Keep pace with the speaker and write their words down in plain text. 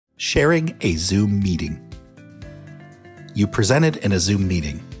Sharing a Zoom meeting. You presented in a Zoom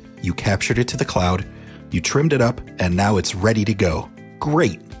meeting. You captured it to the cloud, you trimmed it up, and now it's ready to go.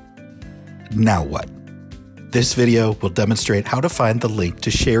 Great! Now what? This video will demonstrate how to find the link to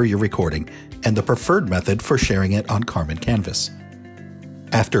share your recording and the preferred method for sharing it on Carmen Canvas.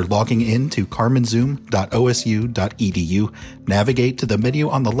 After logging in to carmenzoom.osu.edu, navigate to the menu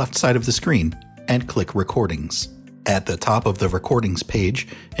on the left side of the screen and click Recordings. At the top of the Recordings page,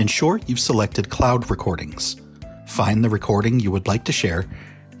 ensure you've selected Cloud Recordings. Find the recording you would like to share,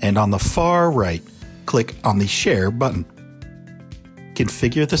 and on the far right, click on the Share button.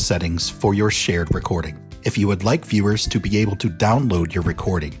 Configure the settings for your shared recording. If you would like viewers to be able to download your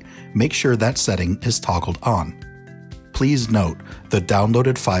recording, make sure that setting is toggled on. Please note, the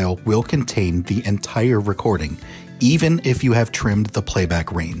downloaded file will contain the entire recording, even if you have trimmed the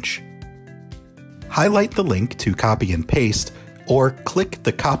playback range. Highlight the link to copy and paste, or click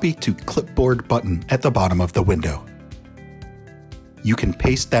the Copy to Clipboard button at the bottom of the window. You can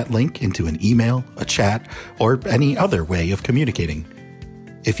paste that link into an email, a chat, or any other way of communicating.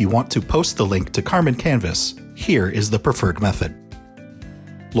 If you want to post the link to Carmen Canvas, here is the preferred method.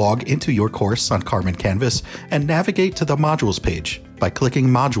 Log into your course on Carmen Canvas and navigate to the Modules page by clicking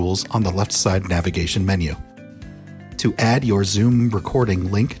Modules on the left side navigation menu. To add your Zoom recording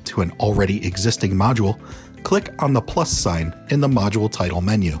link to an already existing module, click on the plus sign in the module title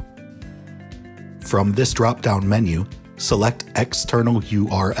menu. From this drop-down menu, select External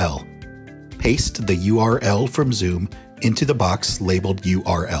URL. Paste the URL from Zoom into the box labeled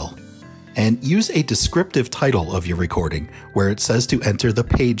URL, and use a descriptive title of your recording where it says to enter the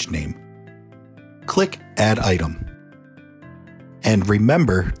page name. Click Add Item. And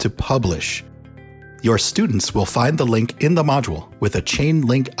remember to publish. Your students will find the link in the module with a chain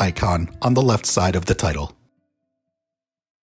link icon on the left side of the title.